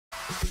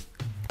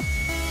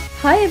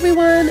Hi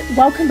everyone,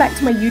 welcome back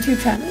to my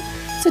YouTube channel.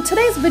 So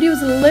today's video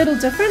is a little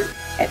different.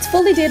 It's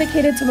fully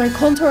dedicated to my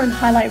contour and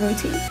highlight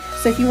routine.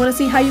 So if you want to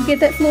see how you get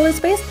that flawless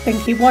base,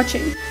 then keep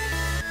watching.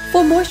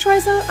 For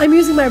moisturizer, I'm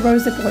using my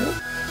rosehip oil.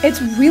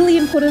 It's really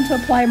important to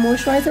apply a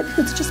moisturizer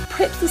because it just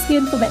preps the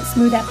skin for that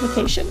smooth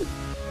application.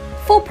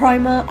 For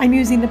primer, I'm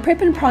using the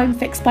Prep+Prime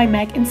Fix by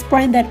MAC and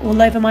spraying that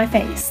all over my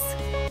face.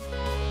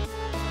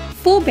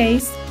 For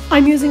base,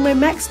 I'm using my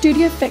MAC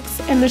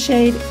studiofix in the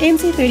shade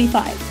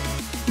NC35.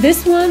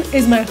 This one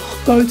is my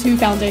go-to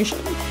foundation.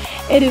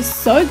 It is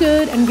so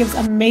good and gives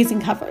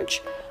amazing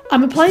coverage.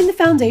 I'm applying the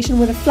foundation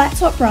with a flat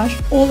top brush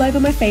all over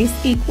my face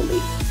equally.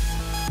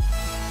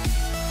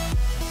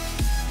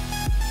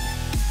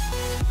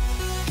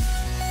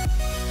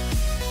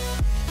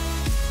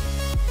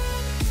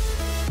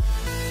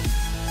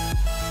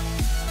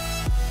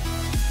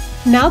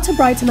 Now to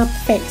brighten up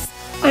the face,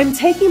 I'm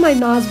taking my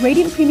NARS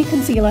Radiant Creamy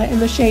Concealer in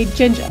the shade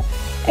Ginger.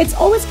 It's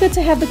always good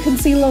to have the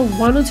concealer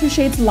 1 or 2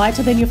 shades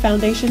lighter than your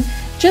foundation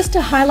just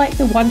to highlight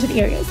the wanted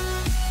areas.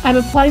 I'm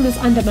applying this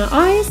under my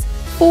eyes,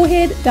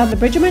 forehead, down the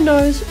bridge of my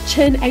nose,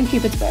 chin and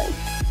cupid's bow.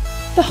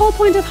 The whole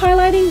point of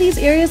highlighting these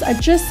areas are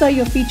just so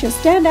your features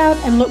stand out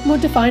and look more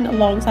defined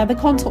alongside the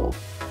contour.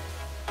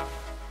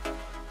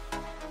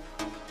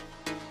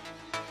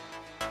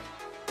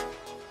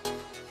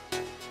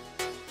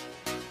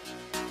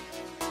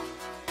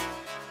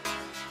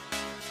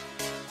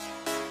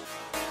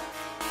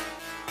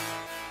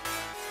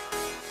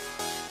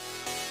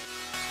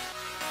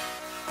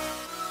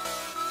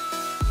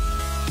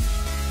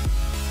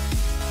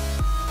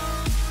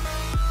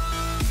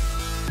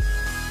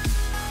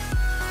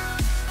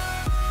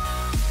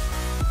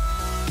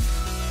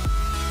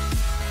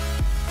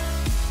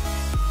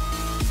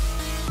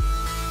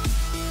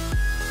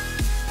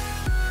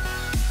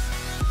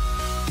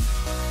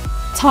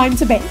 Time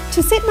to bake.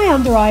 To set my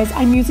under eyes,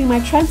 I'm using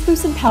my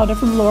translucent powder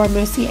from Laura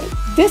Mercier.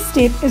 This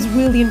step is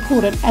really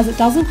important as it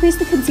does increase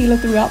the concealer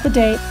throughout the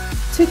day.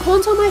 To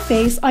contour my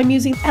face, I'm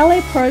using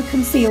LA Pro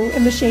Conceal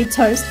in the shade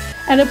Toast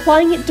and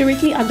applying it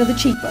directly under the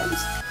cheekbones.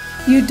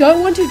 You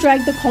don't want to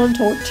drag the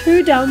contour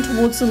too down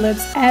towards the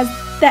lips as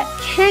that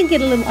can get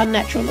a little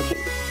unnatural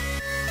looking.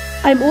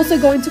 I'm also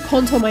going to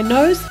contour my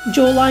nose,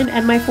 jawline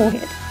and my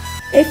forehead.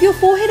 If your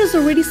forehead is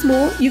already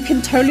small, you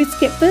can totally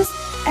skip this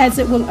as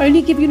it will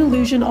only give you an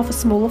illusion of a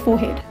smaller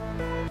forehead.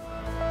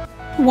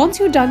 Once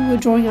you're done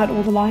with drawing out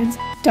all the lines,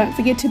 don't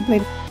forget to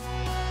blend.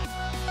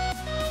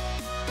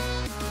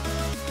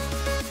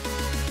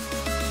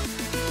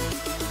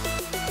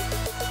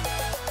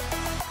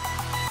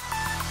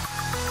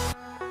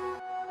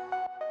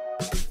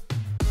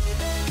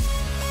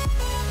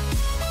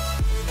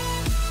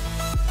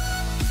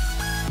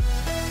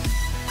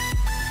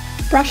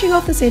 Brushing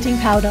off the setting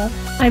powder,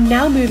 I'm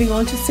now moving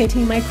on to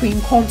setting my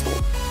cream contour.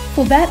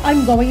 For that,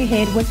 I'm going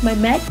ahead with my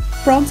MAC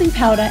bronzing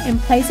powder and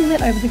placing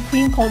that over the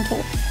cream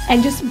contour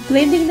and just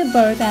blending them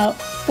both out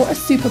for a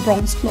super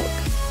bronzed look.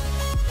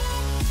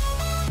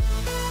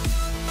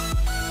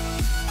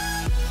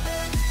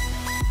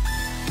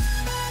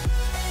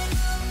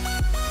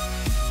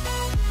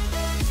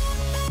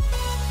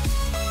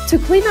 To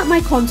clean up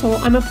my contour,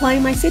 I'm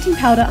applying my setting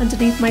powder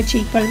underneath my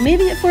cheekbone,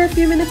 leaving it for a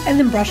few minutes and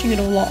then brushing it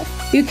all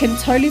off. You can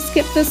totally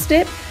skip this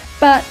step,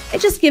 but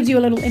it just gives you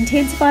a little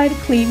intensified,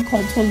 clean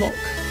contour look.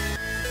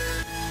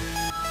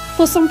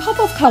 For some pop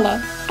of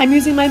colour, I'm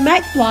using my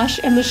MAC blush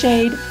in the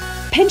shade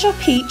Pinch of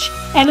Peach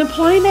and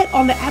applying that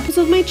on the apples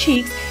of my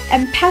cheeks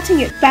and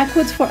patting it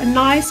backwards for a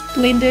nice,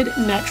 blended,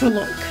 natural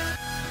look.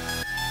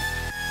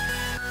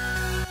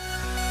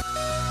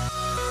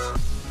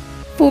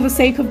 For the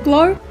sake of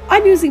glow,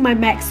 I'm using my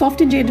MAC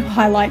Soft and Gentle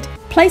Highlight,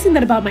 placing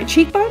that above my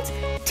cheekbones,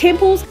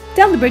 temples,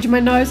 down the bridge of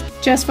my nose,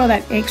 just for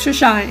that extra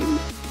shine.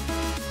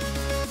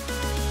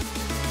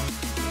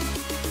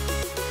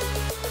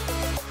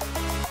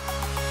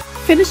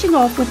 Finishing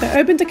off with the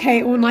Urban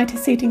Decay All Nighter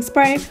Setting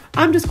Spray,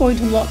 I'm just going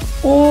to lock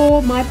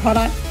all my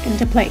product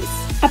into place.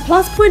 A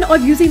plus point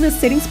of using this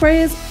setting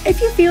spray is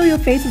if you feel your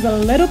face is a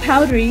little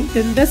powdery,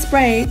 then this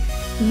spray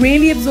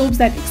really absorbs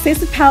that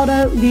excessive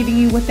powder, leaving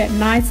you with that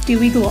nice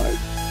dewy glow.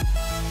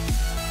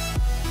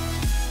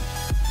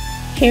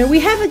 Here we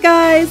have it,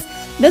 guys!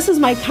 This is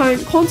my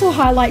current contour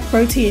highlight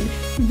routine.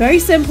 Very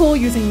simple,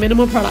 using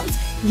minimal products,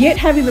 yet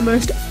having the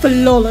most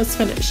flawless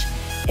finish.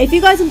 If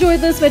you guys enjoyed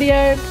this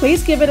video,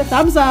 please give it a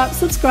thumbs up,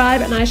 subscribe,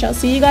 and I shall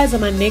see you guys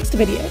in my next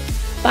video.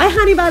 Bye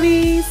honey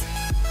bunnies!